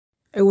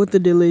Hey, what the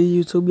deal is,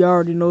 YouTube? Y'all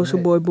already know it's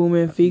your boy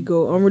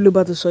BoomanFico. I'm really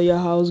about to show y'all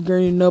how I was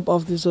greening up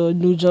off this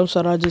new jump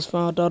shot I just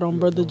found out on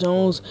Brother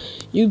Jones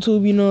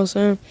YouTube, you know what I'm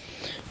saying?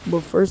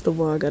 But first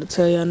of all, I gotta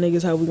tell y'all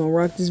niggas how we gonna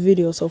rock this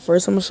video. So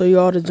first I'm gonna show you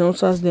all the jump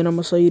shots, then I'm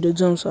gonna show you the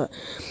jump shot.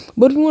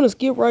 But if you wanna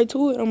skip right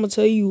to it, I'm gonna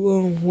tell you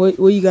what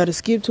you gotta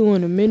skip to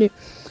in a minute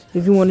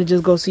if you wanna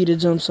just go see the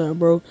jump shot,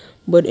 bro.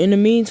 But in the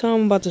meantime,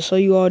 I'm about to show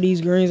you all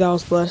these greens I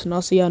was splashing.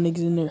 I'll see y'all niggas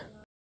in there.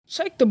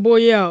 Check the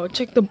boy out.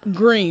 Check the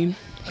green.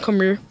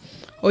 Come here.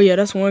 Oh yeah,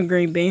 that's one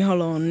green bean.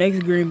 Hold on. Next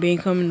green bean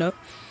coming up.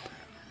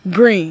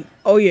 Green.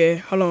 Oh yeah.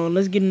 Hold on.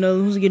 Let's get another.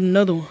 Let's get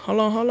another one. Hold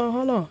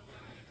on.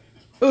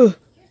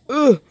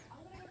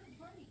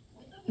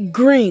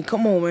 Green.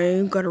 Come on, man.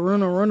 You gotta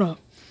run up.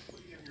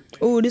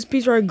 Oh, this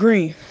piece right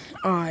green.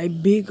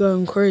 Alright, big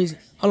crazy.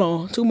 Hold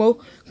on. Two more.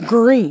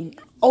 Green.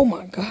 Oh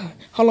my god.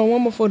 Hold on,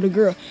 one more for the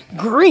girl.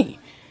 Green.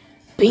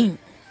 Beam.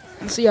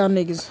 See y'all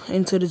niggas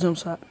into the jump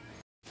shot.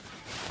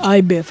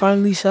 I bet.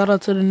 Finally, shout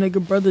out to the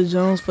nigga Brother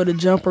Jones for the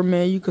jumper,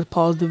 man. You could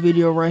pause the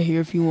video right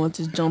here if you want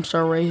this jump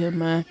shot right here,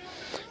 man.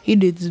 He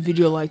did this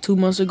video like 2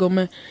 months ago,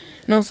 man.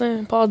 You know what I'm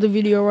saying? Pause the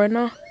video right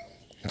now.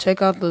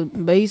 Check out the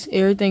base.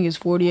 Everything is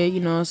 48, you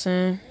know what I'm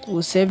saying?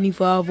 With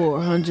 75 or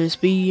 100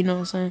 speed, you know what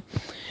I'm saying?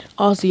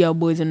 I'll see y'all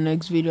boys in the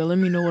next video. Let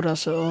me know what I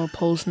should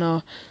post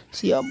now.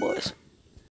 See y'all boys.